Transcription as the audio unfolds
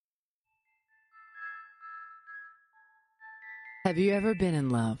Have you ever been in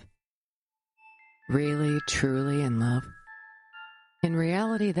love? Really, truly in love? In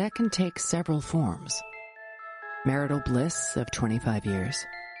reality, that can take several forms. Marital bliss of 25 years,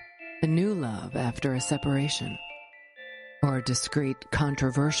 a new love after a separation, or a discreet,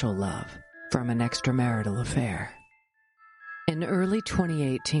 controversial love from an extramarital affair. In early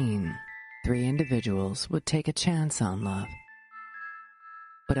 2018, 3 individuals would take a chance on love.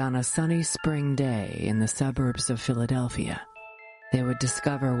 But on a sunny spring day in the suburbs of Philadelphia, they would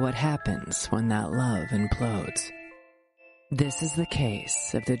discover what happens when that love implodes. This is the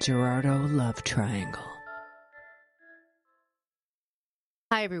case of the Gerardot love triangle.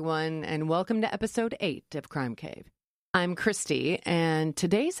 Hi, everyone, and welcome to episode 8 of Crime Cave. I'm Christy, and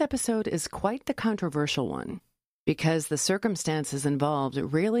today's episode is quite the controversial one because the circumstances involved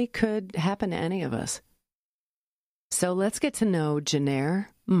really could happen to any of us. So let's get to know Jennair,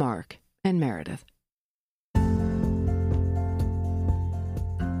 Mark, and Meredith.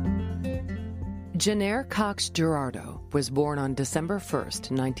 Jennair Cox Gerardot was born on December 1st,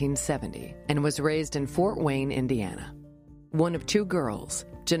 1970, and was raised in Fort Wayne, Indiana. One of 2 girls,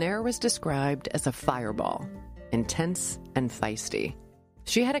 Jennair was described as a fireball, intense and feisty.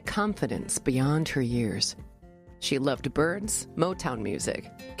 She had a confidence beyond her years. She loved birds, Motown music,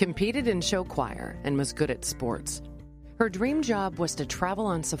 competed in show choir, and was good at sports. Her dream job was to travel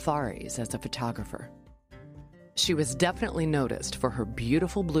on safaris as a photographer. She was definitely noticed for her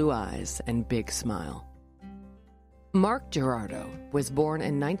beautiful blue eyes and big smile. Mark Gerardot was born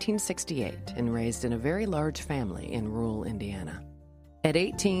in 1968 and raised in a very large family in rural Indiana. At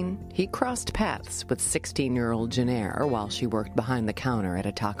 18, he crossed paths with 16-year-old Jennair while she worked behind the counter at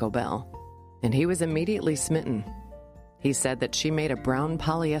a Taco Bell, and he was immediately smitten. He said that she made a brown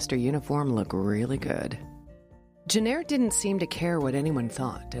polyester uniform look really good. Jennair didn't seem to care what anyone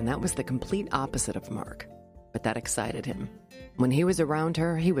thought, and that was the complete opposite of Mark. But that excited him. When he was around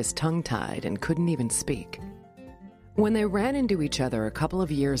her, he was tongue-tied and couldn't even speak. When they ran into each other a couple of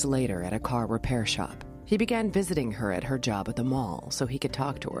years later at a car repair shop, he began visiting her at her job at the mall so he could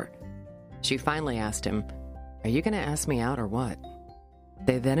talk to her. She finally asked him, "Are you going to ask me out or what?"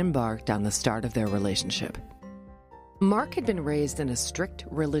 They then embarked on the start of their relationship. Mark had been raised in a strict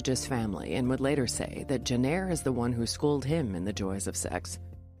religious family and would later say that Jennair is the one who schooled him in the joys of sex.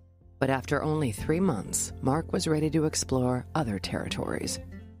 But after only 3 months, Mark was ready to explore other territories.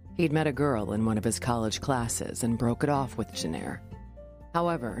 He'd met a girl in one of his college classes and broke it off with Jennair.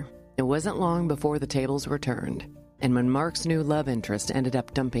 However, it wasn't long before the tables were turned, and when Mark's new love interest ended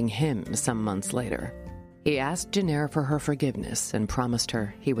up dumping him some months later, he asked Jennair for her forgiveness and promised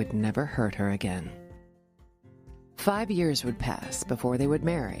her he would never hurt her again. 5 years would pass before they would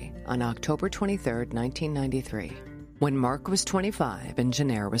marry on October 23rd, 1993. When Mark was 25 and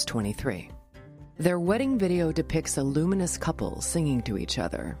Jennair was 23. Their wedding video depicts a luminous couple singing to each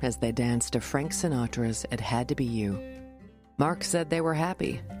other as they danced to Frank Sinatra's "It Had to Be You." Mark said they were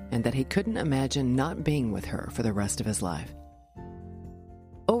happy and that he couldn't imagine not being with her for the rest of his life.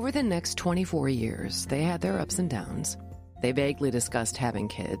 Over the next 24 years, they had their ups and downs. They vaguely discussed having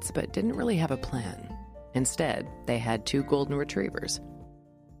kids, but didn't really have a plan. Instead, they had 2 golden retrievers.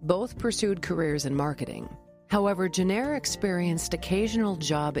 Both pursued careers in marketing. However, Jennair experienced occasional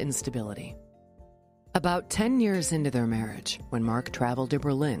job instability. About 10 years into their marriage, when Mark traveled to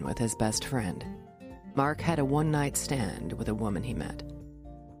Berlin with his best friend, Mark had a one-night stand with a woman he met.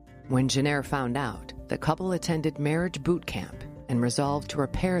 When Jennair found out, the couple attended marriage boot camp and resolved to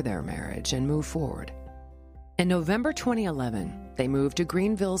repair their marriage and move forward. In November 2011, they moved to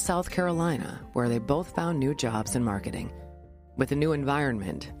Greenville, South Carolina, where they both found new jobs in marketing. With a new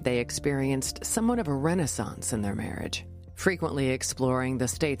environment, they experienced somewhat of a renaissance in their marriage, frequently exploring the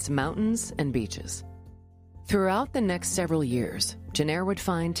state's mountains and beaches. Throughout the next several years, Jennair would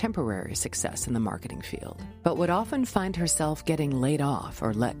find temporary success in the marketing field, but would often find herself getting laid off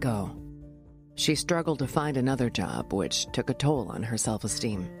or let go. She struggled to find another job, which took a toll on her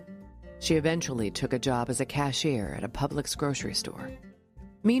self-esteem. She eventually took a job as a cashier at a Publix grocery store.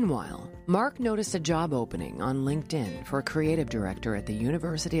 Meanwhile, Mark noticed a job opening on LinkedIn for a creative director at the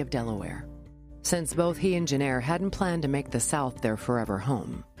University of Delaware. Since both he and Jennair hadn't planned to make the South their forever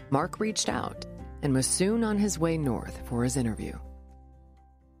home, Mark reached out and was soon on his way north for his interview.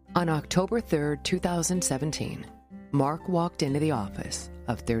 On October 3rd, 2017, Mark walked into the office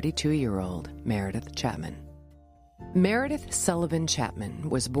of 32-year-old Meredith Chapman. Meredith Sullivan Chapman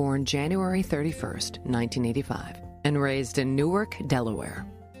was born January 31st, 1985, and raised in Newark, Delaware.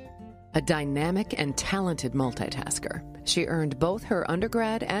 A dynamic and talented multitasker, she earned both her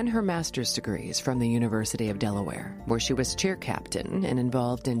undergrad and her master's degrees from the University of Delaware, where she was cheer captain and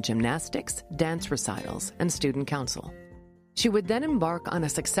involved in gymnastics, dance recitals, and student council. She would then embark on a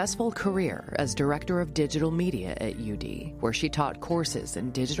successful career as director of digital media at UD, where she taught courses in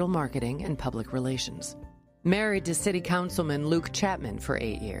digital marketing and public relations. Married to City Councilman Luke Chapman for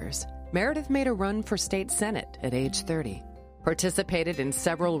 8 years, Meredith made a run for state senate at age 30, participated in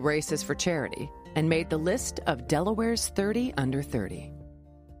several races for charity, and made the list of Delaware's 30 under 30.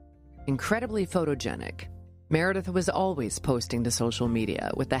 Incredibly photogenic, Meredith was always posting to social media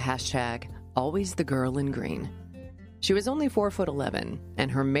with the hashtag #AlwaysTheGirlInGreen. She was only 4'11", and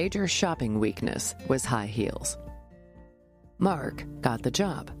her major shopping weakness was high heels. Mark got the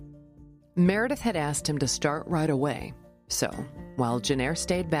job. Meredith had asked him to start right away, so while Jenner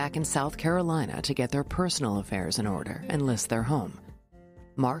stayed back in South Carolina to get their personal affairs in order and list their home,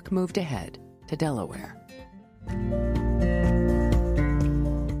 Mark moved ahead to Delaware.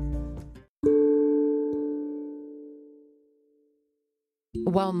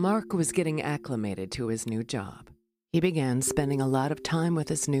 While Mark was getting acclimated to his new job, he began spending a lot of time with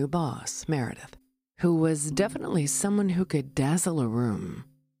his new boss, Meredith, who was definitely someone who could dazzle a room,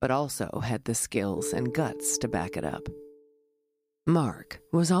 but also had the skills and guts to back it up. Mark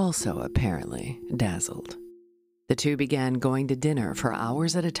was also apparently dazzled. The two began going to dinner for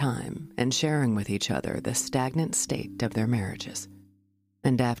hours at a time and sharing with each other the stagnant state of their marriages.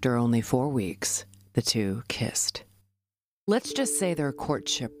 And after only 4 weeks, the two kissed. Let's just say their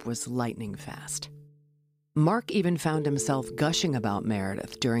courtship was lightning fast. Mark even found himself gushing about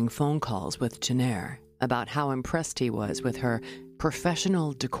Meredith during phone calls with Jenner about how impressed he was with her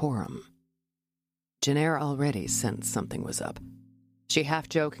professional decorum. Jenner already sensed something was up. She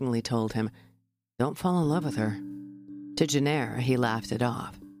half-jokingly told him, "Don't fall in love with her." To Jenner, he laughed it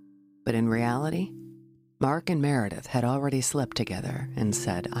off. But in reality, Mark and Meredith had already slept together and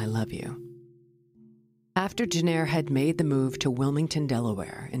said, "I love you." After Jenner had made the move to Wilmington,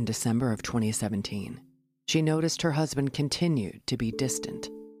 Delaware in December of 2017, she noticed her husband continued to be distant,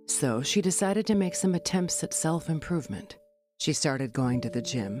 so she decided to make some attempts at self-improvement. She started going to the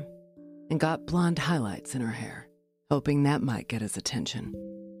gym and got blonde highlights in her hair, hoping that might get his attention.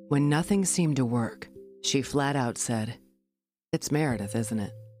 When nothing seemed to work, she flat out said, "It's Meredith, isn't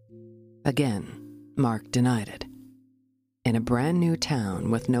it?" Again, Mark denied it. In a brand new town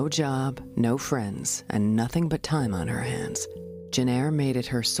with no job, no friends, and nothing but time on her hands, Jenner made it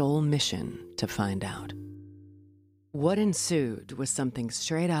her sole mission to find out. What ensued was something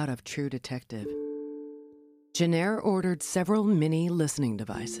straight out of True Detective. Jenner ordered several mini listening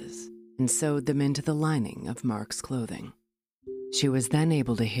devices and sewed them into the lining of Mark's clothing. She was then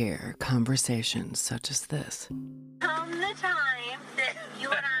able to hear conversations such as this. From the time that you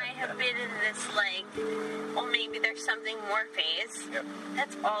and I have been in this, well, maybe there's something more phase, yep.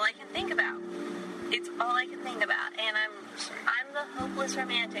 That's all I can think about. It's all I can think about. And I'm the hopeless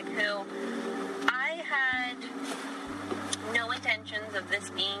romantic who I had no intentions of this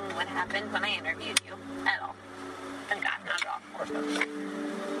being what happened when I interviewed you at all. Thank God, not at all. Of course not.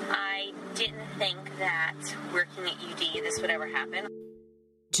 I didn't think that working at UD this would ever happen.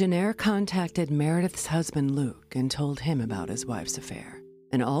 Jenner contacted Meredith's husband Luke and told him about his wife's affair,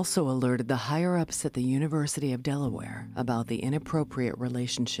 and also alerted the higher-ups at the University of Delaware about the inappropriate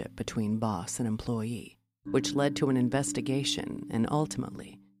relationship between boss and employee, which led to an investigation and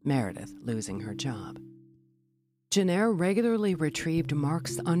ultimately Meredith losing her job. Jenner regularly retrieved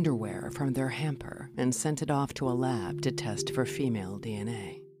Mark's underwear from their hamper and sent it off to a lab to test for female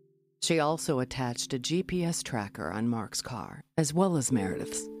DNA. She also attached a GPS tracker on Mark's car, as well as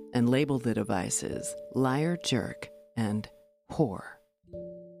Meredith's, and labeled the devices Liar Jerk and Whore.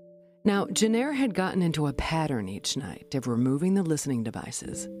 Now, Jenner had gotten into a pattern each night of removing the listening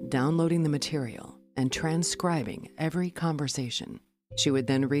devices, downloading the material, and transcribing every conversation. She would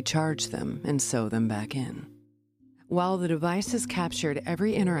then recharge them and sew them back in. While the devices captured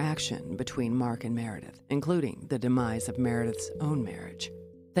every interaction between Mark and Meredith, including the demise of Meredith's own marriage,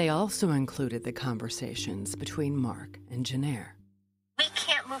 they also included the conversations between Mark and Jenner. We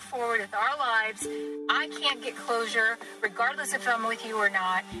can't move forward with our lives. I can't get closure, regardless if I'm with you or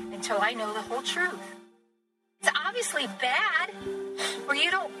not, until I know the whole truth. It's obviously bad,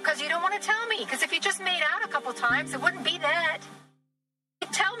 because you don't want to tell me. Because if you just made out a couple times, it wouldn't be that.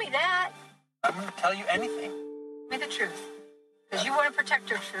 You'd tell me that. I'm going to tell you anything. Tell me the truth. Because you want to protect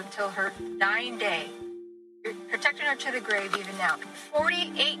her until her dying day. You're protecting her to the grave even now.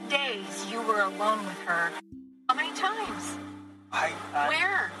 48 days you were alone with her. How many times?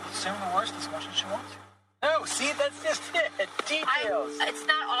 Where? Assume the worst as much as she wants. No, see, that's just it. Details. It's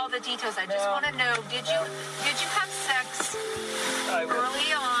not all the details. I just want to know, did you have sex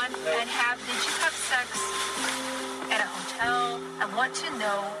early on? No. And did you have sex at a hotel? I want to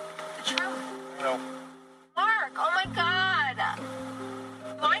know the truth. No. Mark, oh my God. that.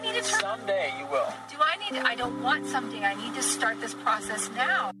 Do I need to Someday you will. I don't want someday. I need to start this process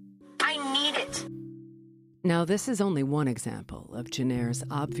now. I need it. Now, this is only one example of Jenaire's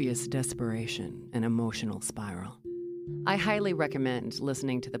obvious desperation and emotional spiral. I highly recommend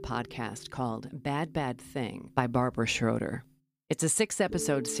listening to the podcast called Bad Bad Thing by Barbara Schroeder. It's a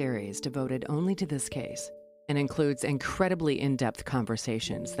 6-episode series devoted only to this case and includes incredibly in-depth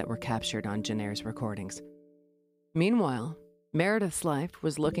conversations that were captured on Jenaire's recordings. Meanwhile, Meredith's life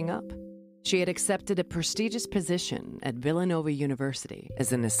was looking up. She had accepted a prestigious position at Villanova University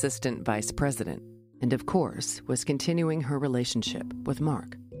as an assistant vice president, and of course, was continuing her relationship with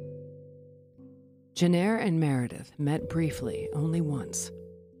Mark. Jenaire and Meredith met briefly only once.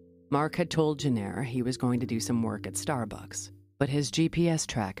 Mark had told Jenaire he was going to do some work at Starbucks, but his GPS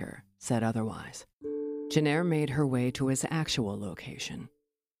tracker said otherwise. Jenaire made her way to his actual location,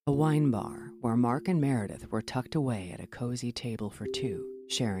 a wine bar where Mark and Meredith were tucked away at a cozy table for two,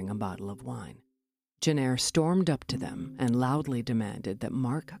 sharing a bottle of wine. Jenaire stormed up to them and loudly demanded that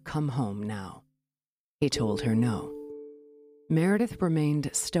Mark come home now. He told her no. Meredith remained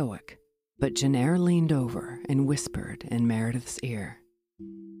stoic, but Jenaire leaned over and whispered in Meredith's ear,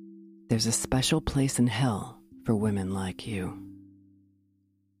 "There's a special place in hell for women like you."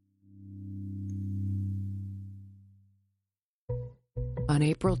 On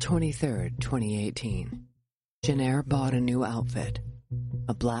April 23rd, 2018, Jenaire bought a new outfit,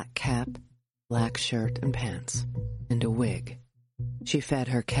 a black cap, black shirt and pants, and a wig. She fed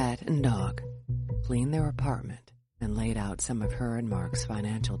her cat and dog, cleaned their apartment, and laid out some of her and Mark's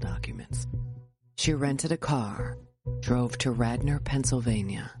financial documents. She rented a car, drove to Radnor,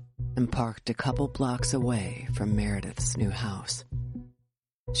 Pennsylvania, and parked a couple blocks away from Meredith's new house.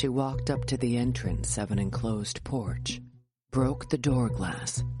 She walked up to the entrance of an enclosed porch, broke the door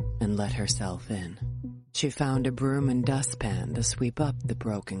glass, and let herself in. She found a broom and dustpan to sweep up the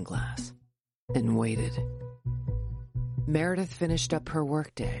broken glass, and waited. Meredith finished up her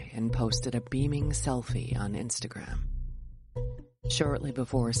workday and posted a beaming selfie on Instagram. Shortly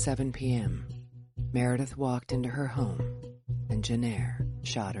before 7 p.m., Meredith walked into her home, and Jenaire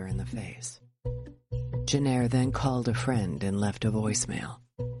shot her in the face. Jenaire then called a friend and left a voicemail.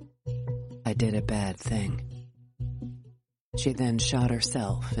 "I did a bad thing." She then shot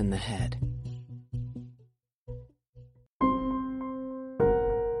herself in the head.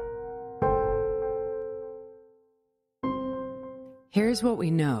 Here's what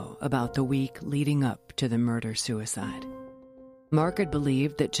we know about the week leading up to the murder-suicide. Mark had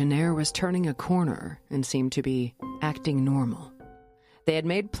believed that Jenaire was turning a corner and seemed to be acting normal. They had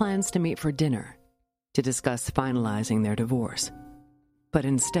made plans to meet for dinner to discuss finalizing their divorce. But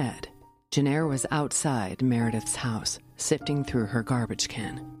instead, Jenaire was outside Meredith's house, sifting through her garbage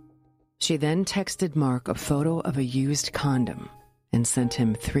can. She then texted Mark a photo of a used condom and sent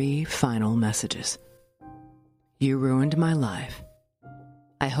him 3 final messages. "You ruined my life.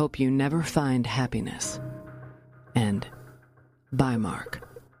 I hope you never find happiness." And, "Bye, Mark."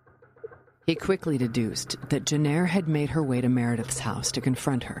 He quickly deduced that Jenaire had made her way to Meredith's house to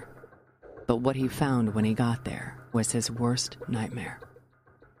confront her. But what he found when he got there was his worst nightmare,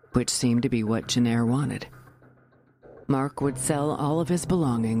 which seemed to be what Jenaire wanted. Mark would sell all of his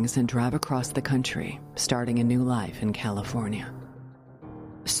belongings and drive across the country, starting a new life in California.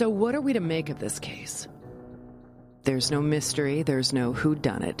 So what are we to make of this case? There's no mystery, there's no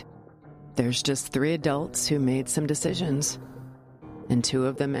whodunit. There's just 3 adults who made some decisions, and 2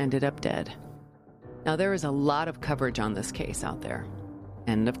 of them ended up dead. Now, there is a lot of coverage on this case out there,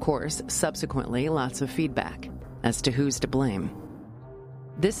 and of course, subsequently, lots of feedback as to who's to blame.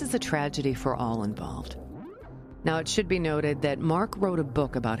 This is a tragedy for all involved. Now, it should be noted that Mark wrote a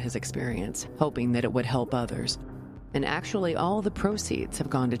book about his experience, hoping that it would help others, and actually all the proceeds have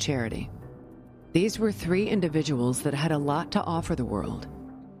gone to charity. These were 3 individuals that had a lot to offer the world,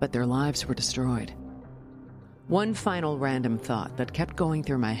 but their lives were destroyed. One final random thought that kept going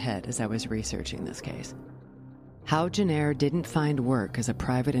through my head as I was researching this case. How Jenaire didn't find work as a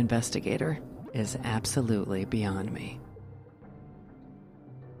private investigator is absolutely beyond me.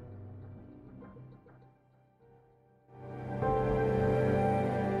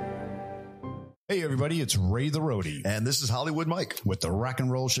 Hey everybody, it's Ray the Roadie. And this is Hollywood Mike With the Rock and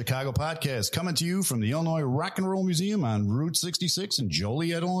Roll Chicago podcast, coming to you from the Illinois Rock and Roll Museum on Route 66 in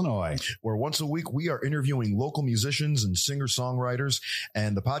Joliet, Illinois. where once a week we are interviewing local musicians and singer-songwriters.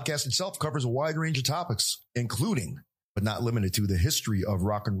 And the podcast itself covers a wide range of topics, including, but not limited to, the history of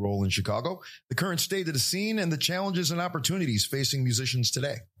rock and roll in Chicago, the current state of the scene, and the challenges and opportunities facing musicians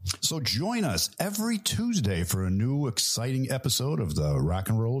today. So join us every Tuesday for a new exciting episode of the Rock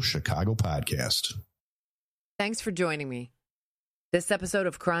and Roll Chicago podcast. Thanks for joining me. This episode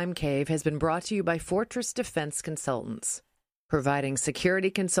of Crime Cave has been brought to you by Fortress Defense Consultants, providing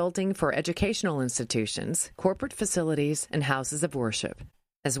security consulting for educational institutions, corporate facilities, and houses of worship,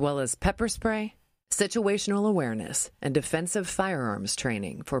 as well as pepper spray, situational awareness, and defensive firearms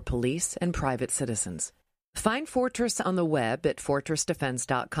training for police and private citizens. Find Fortress on the web at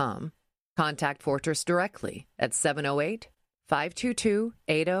fortressdefense.com. Contact Fortress directly at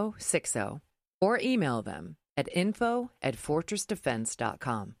 708-522-8060 or email them at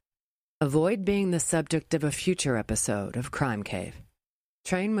info@fortressdefense.com. Avoid being the subject of a future episode of Crime Cave.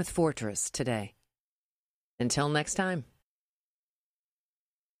 Train with Fortress today. Until next time.